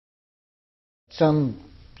Some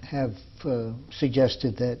have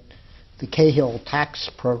suggested that the Cahill tax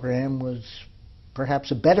program was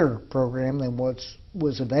perhaps a better program than what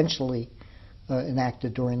was eventually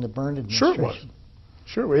enacted during the Byrne administration. Sure it was.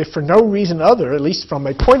 Sure, if for no reason other, at least from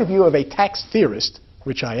a point of view of a tax theorist,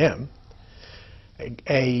 which I am,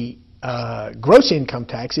 a gross income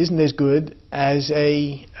tax isn't as good as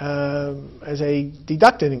a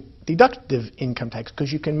deductive income tax,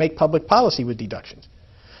 because you can make public policy with deductions.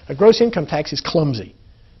 A gross income tax is clumsy.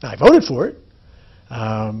 Now, I voted for it,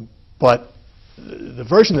 but the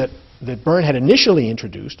version that Byrne had initially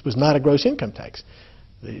introduced was not a gross income tax.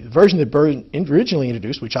 The version that Byrne originally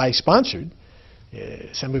introduced, which I sponsored,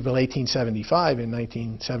 Assembly Bill 1875 in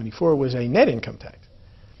 1974, was a net income tax.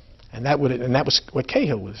 And that was what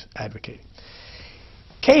Cahill was advocating.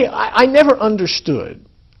 I never understood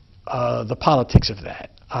the politics of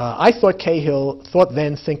that. I thought Cahill, thought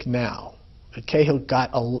then, think now, that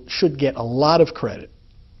Cahill should get a lot of credit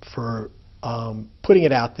for putting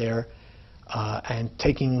it out there and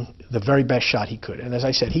taking the very best shot he could. And as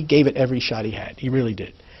I said, he gave it every shot he had. He really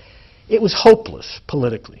did. It was hopeless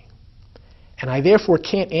politically. And I therefore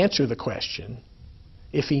can't answer the question,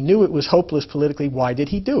 if he knew it was hopeless politically, why did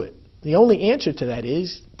he do it? The only answer to that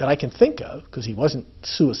is, that I can think of, because he wasn't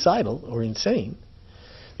suicidal or insane,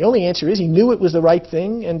 the only answer is he knew it was the right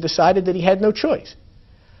thing and decided that he had no choice.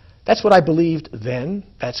 That's what I believed then,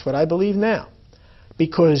 that's what I believe now.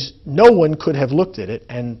 Because no one could have looked at it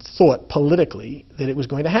and thought politically that it was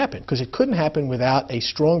going to happen, because it couldn't happen without a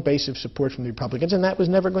strong base of support from the Republicans, and that was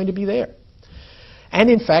never going to be there. And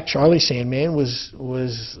in fact, Charlie Sandman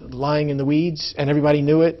was lying in the weeds, and everybody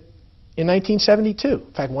knew it, in 1972.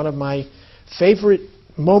 In fact, one of my favorite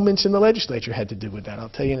moments in the legislature had to do with that. I'll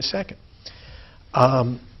tell you in a second.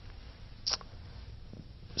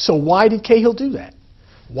 So why did Cahill do that?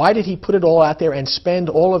 Why did he put it all out there and spend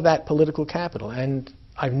all of that political capital? And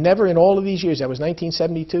I've never, in all of these years, that was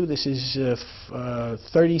 1972, this is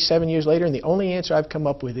 37 years later, and the only answer I've come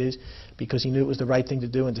up with is because he knew it was the right thing to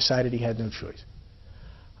do and decided he had no choice.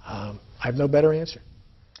 I have no better answer.